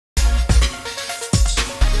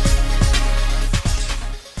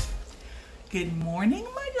Good morning,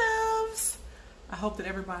 my loves. I hope that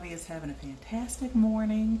everybody is having a fantastic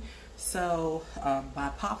morning. So,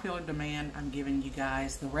 by popular demand, I'm giving you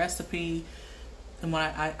guys the recipe. And when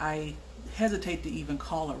I hesitate to even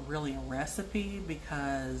call it really a recipe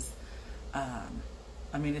because, I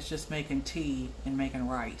mean, it's just making tea and making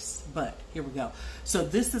rice. But here we go. So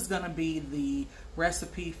this is going to be the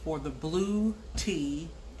recipe for the blue tea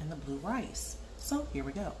and the blue rice. So here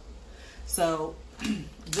we go. So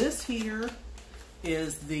this here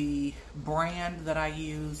is the brand that I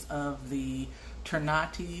use of the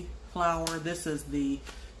Ternate flour.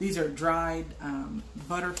 These are dried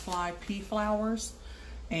butterfly pea flowers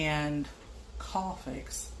and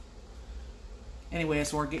Coffix. Anyway,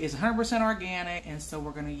 it's 100% organic, and so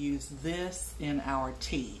we're going to use this in our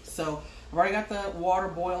tea. So I've already got the water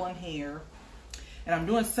boiling here, and I'm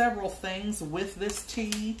doing several things with this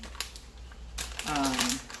tea.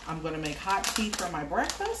 I'm going to make hot tea for my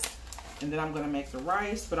breakfast, and then I'm going to make the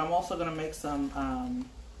rice, but I'm also going to make some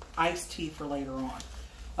iced tea for later on.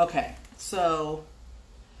 Okay, so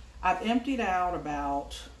I've emptied out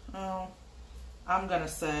about, I'm going to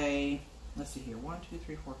say, let's see here, 1, 2,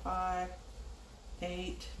 3, 4, 5,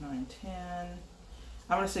 8, 9, 10.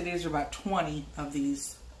 I'm going to say these are about 20 of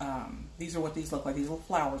these. These are what these look like. These little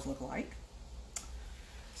flowers look like.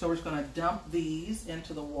 So we're just going to dump these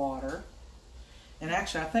into the water. And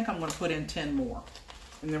actually, I think I'm going to put in 10 more.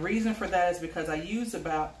 And the reason for that is because I use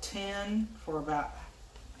about 10 for about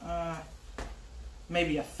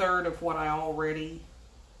maybe a third of what I already,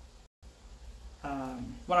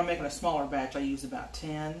 when I'm making a smaller batch, I use about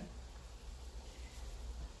 10.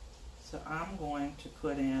 So I'm going to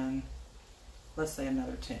put in, let's say,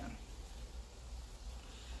 another 10.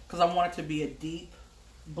 Because I want it to be a deep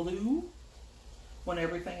blue when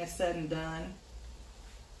everything is said and done.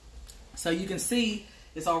 So you can see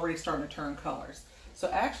it's already starting to turn colors. So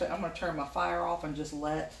actually, I'm going to turn my fire off and just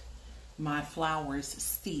let my flowers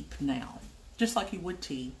steep now, just like you would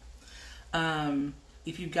tea.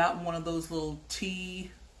 If you've got one of those little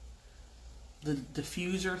tea, the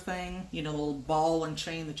diffuser thing, you know, the little ball and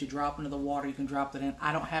chain that you drop into the water, you can drop that in.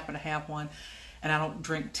 I don't happen to have one, and I don't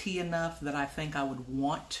drink tea enough that I think I would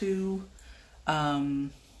want to,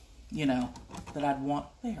 you know, that I'd want,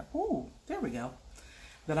 there, ooh, there we go,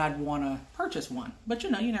 that I'd want to purchase one. But,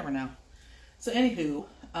 you know, you never know. So, anywho,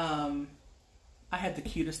 I had the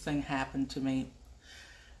cutest thing happen to me.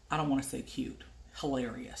 I don't want to say cute,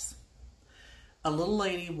 hilarious. A little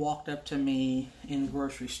lady walked up to me in the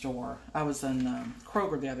grocery store. I was in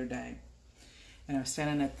Kroger the other day, and I was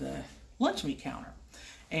standing at the lunch meat counter.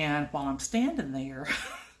 And while I'm standing there,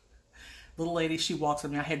 little lady, she walks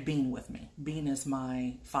up to me. I had Bean with me. Bean is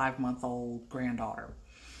my 5-month-old granddaughter.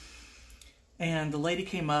 And the lady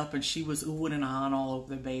came up, and she was oohing and ahhing all over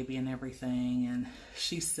the baby and everything. And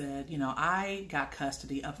she said, you know, I got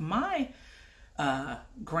custody of my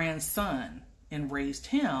grandson and raised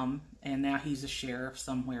him, and now he's a sheriff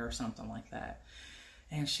somewhere or something like that.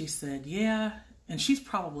 And she said, yeah. And she's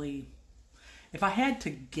probably, if I had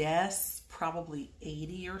to guess, probably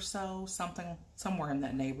 80 or so, somewhere in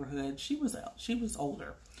that neighborhood. She was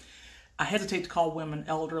older. I hesitate to call women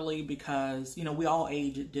elderly because, you know, we all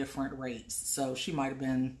age at different rates. So she might have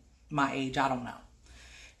been my age. I don't know.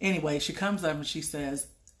 Anyway, she comes up and she says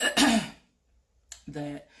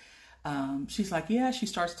that she's like, yeah, she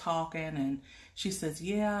starts talking, and she says,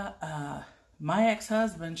 yeah, my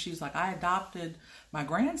ex-husband, she's like, I adopted my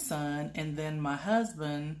grandson, and then my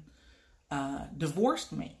husband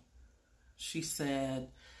divorced me. She said,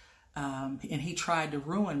 and he tried to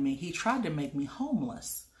ruin me. He tried to make me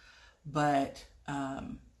homeless. But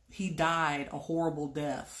he died a horrible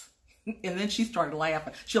death. And then she started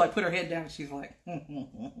laughing. She like put her head down and she's like,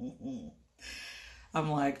 I'm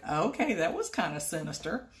like, okay, that was kind of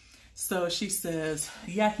sinister. So she says,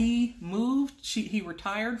 yeah, he moved. He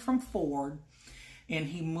retired from Ford, and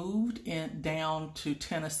he moved down to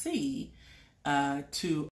Tennessee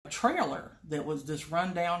to a trailer that was this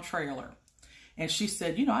rundown trailer. And she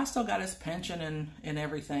said, you know, I still got his pension and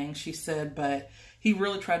everything. She said, but he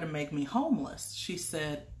really tried to make me homeless. She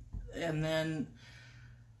said, and then,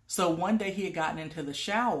 so one day he had gotten into the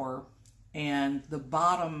shower, and the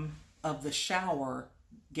bottom of the shower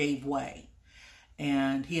gave way.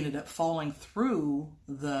 And he ended up falling through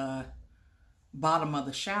the bottom of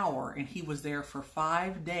the shower, and he was there for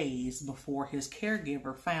 5 days before his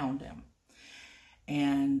caregiver found him.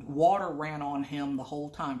 And water ran on him the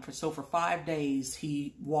whole time. So for 5 days,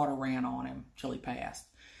 water ran on him till he passed.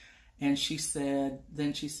 And she said,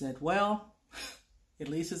 well, at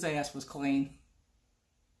least his ass was clean.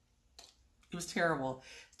 It was terrible.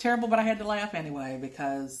 It's terrible, but I had to laugh anyway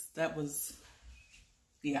because that was,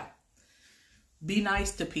 yeah. Be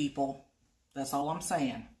nice to people. That's all I'm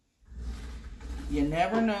saying. You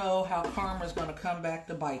never know how karma's going to come back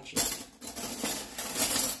to bite you.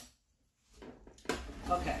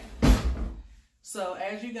 Okay. So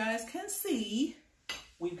as you guys can see,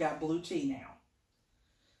 we've got blue tea now.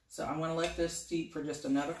 So I'm going to let this steep for just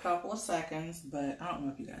another couple of seconds, but I don't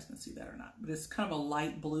know if you guys can see that or not. But it's kind of a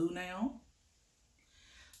light blue now.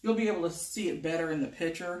 You'll be able to see it better in the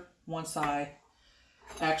picture once I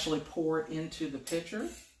actually pour it into the pitcher.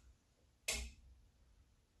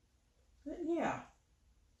 But yeah.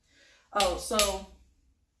 Oh, so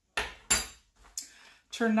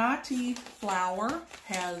Ternate flour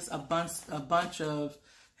has a bunch of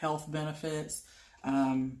health benefits.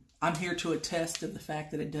 I'm here to attest to the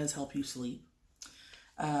fact that it does help you sleep.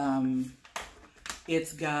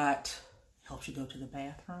 It's helps you go to the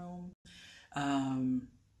bathroom.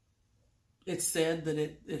 It's said that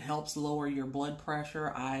it helps lower your blood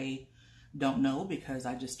pressure. I don't know because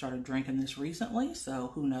I just started drinking this recently,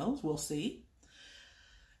 so who knows? We'll see.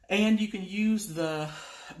 And you can use the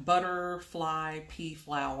butterfly pea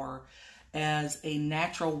flour as a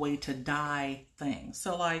natural way to dye things.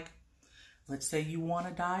 So like, let's say you want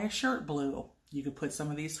to dye a shirt blue. You could put some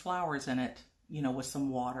of these flowers in it, you know, with some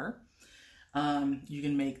water. You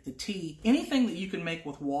can make the tea. Anything that you can make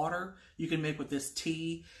with water, you can make with this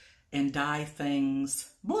tea and dye things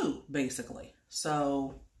blue, basically.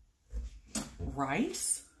 So,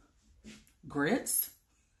 rice, grits,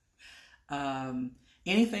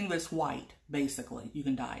 anything that's white, basically, you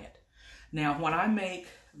can dye it. Now, when I make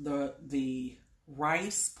the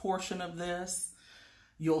rice portion of this,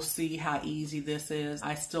 you'll see how easy this is.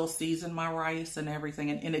 I still season my rice and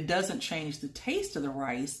everything, and it doesn't change the taste of the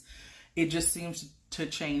rice. It just seems to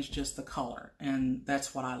change just the color, and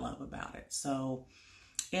that's what I love about it. So,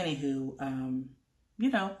 anywho, you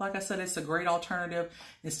know, like I said, it's a great alternative.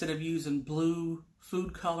 Instead of using blue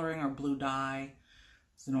food coloring or blue dye,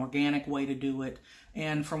 it's an organic way to do it.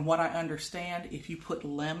 And from what I understand, if you put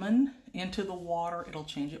lemon into the water, it'll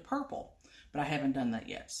change it purple. But I haven't done that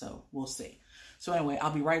yet, so we'll see. So anyway,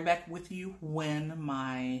 I'll be right back with you when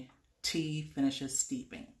my tea finishes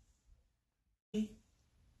steeping.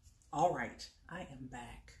 All right, I am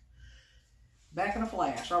back. Back in a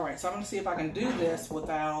flash. All right, so I'm going to see if I can do this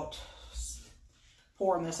without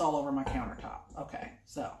pouring this all over my countertop. Okay,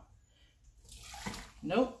 so,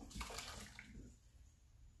 nope.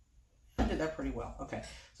 I did that pretty well. Okay,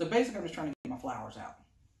 so basically I'm just trying to get my flowers out.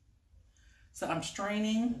 So I'm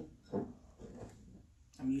straining.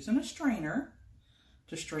 I'm using a strainer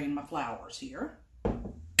to strain my flowers here.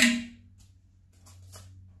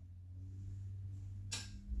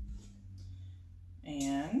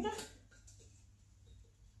 And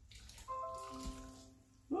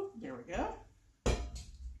whoop, there we go.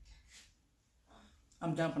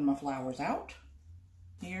 I'm dumping my flowers out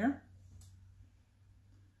here.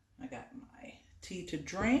 I got my tea to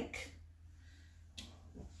drink.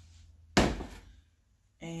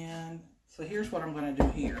 And so here's what I'm going to do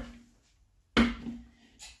here.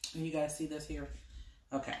 And you guys see this here?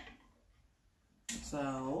 Okay.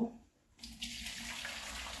 So,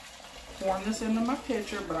 pouring this into my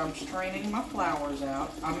pitcher, but I'm straining my flowers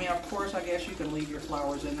out. I mean, of course, I guess you can leave your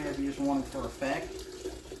flowers in there if you just want it for effect.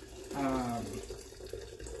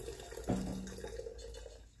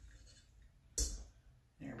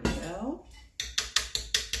 There we go.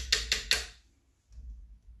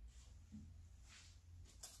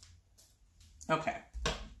 Okay.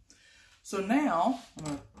 So now, I'm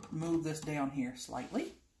going to move this down here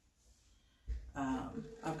slightly.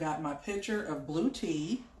 I've got my pitcher of blue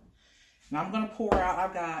tea. And I'm going to pour out,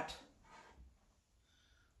 I've got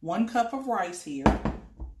 1 cup of rice here.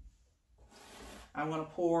 I'm going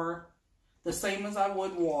to pour the same as I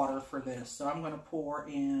would water for this. So I'm going to pour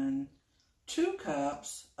in 2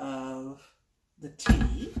 cups of the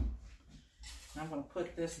tea. And I'm going to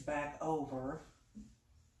put this back over.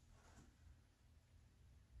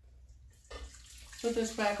 Put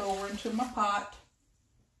this back over into my pot.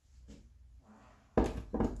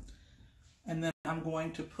 And then I'm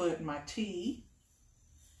going to put my tea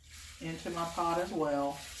into my pot as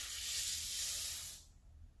well.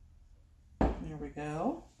 There we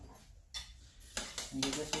go. And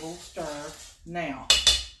give this a little stir. Now,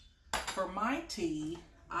 for my tea,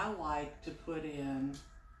 I like to put in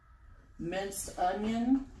minced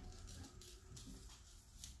onion,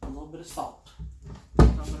 a little bit of salt. So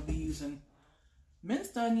I'm going to be using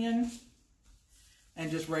minced onion and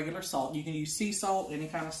just regular salt. You can use sea salt, any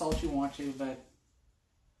kind of salt you want to, but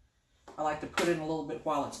I like to put in a little bit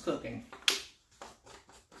while it's cooking.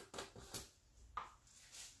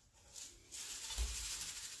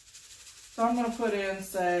 So I'm going to put in,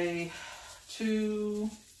 say, 2,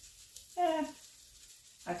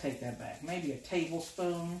 I take that back, maybe a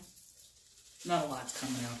tablespoon. Not a lot's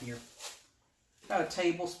coming out here. About a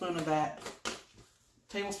tablespoon of that,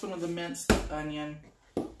 tablespoon of the minced onion,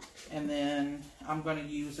 and then I'm going to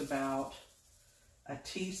use about a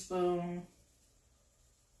teaspoon,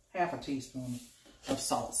 half a teaspoon of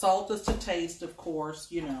salt. Salt is to taste, of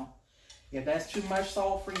course, you know. If that's too much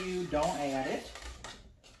salt for you, don't add it.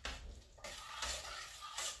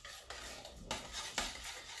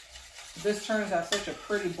 This turns out such a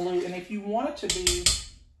pretty blue, and if you want it to be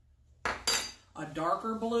a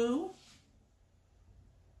darker blue,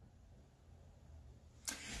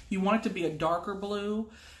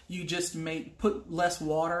 you just put less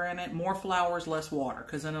water in it, more flowers, less water,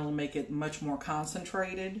 because then it'll make it much more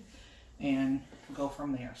concentrated, and go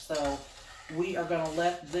from there. So we are going to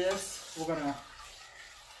let this, we're going to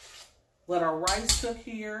let our rice cook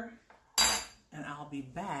here, and I'll be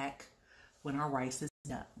back when our rice is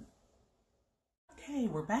done. Okay,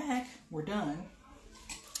 we're back. We're done.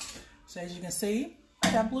 So as you can see,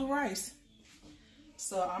 I got blue rice.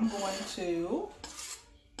 So I'm going to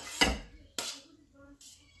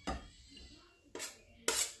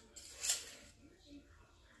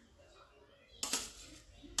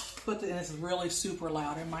and it's really super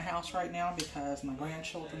loud in my house right now because my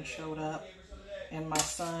grandchildren showed up and my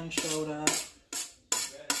son showed up.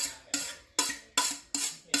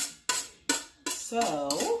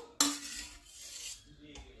 So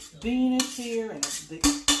Bean is here, and the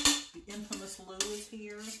infamous Lou is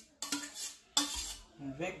here,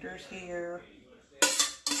 and Victor's here,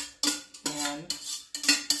 and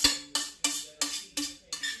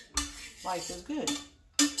life is good.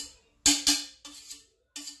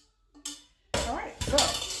 All right, so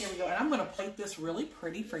here we go, and I'm going to plate this really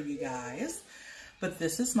pretty for you guys, but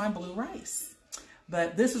this is my blue rice.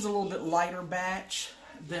 But this is a little bit lighter batch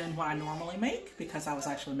than what I normally make because I was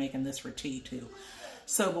actually making this for tea too.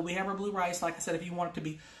 So, but we have our blue rice. Like I said, if you want it to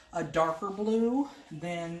be a darker blue,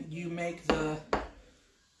 then you make the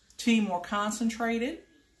tea more concentrated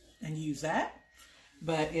and use that.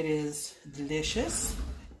 But it is delicious.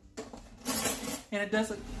 And it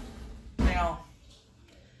doesn't, now,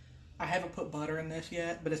 I haven't put butter in this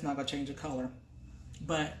yet, but it's not going to change the color.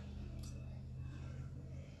 But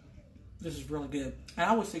this is really good. And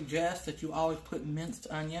I would suggest that you always put minced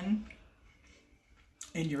onion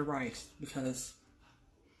in your rice because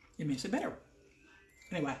it makes it better.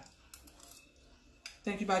 Anyway,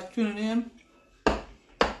 thank you guys for tuning in.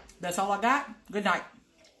 That's all I got. Good night.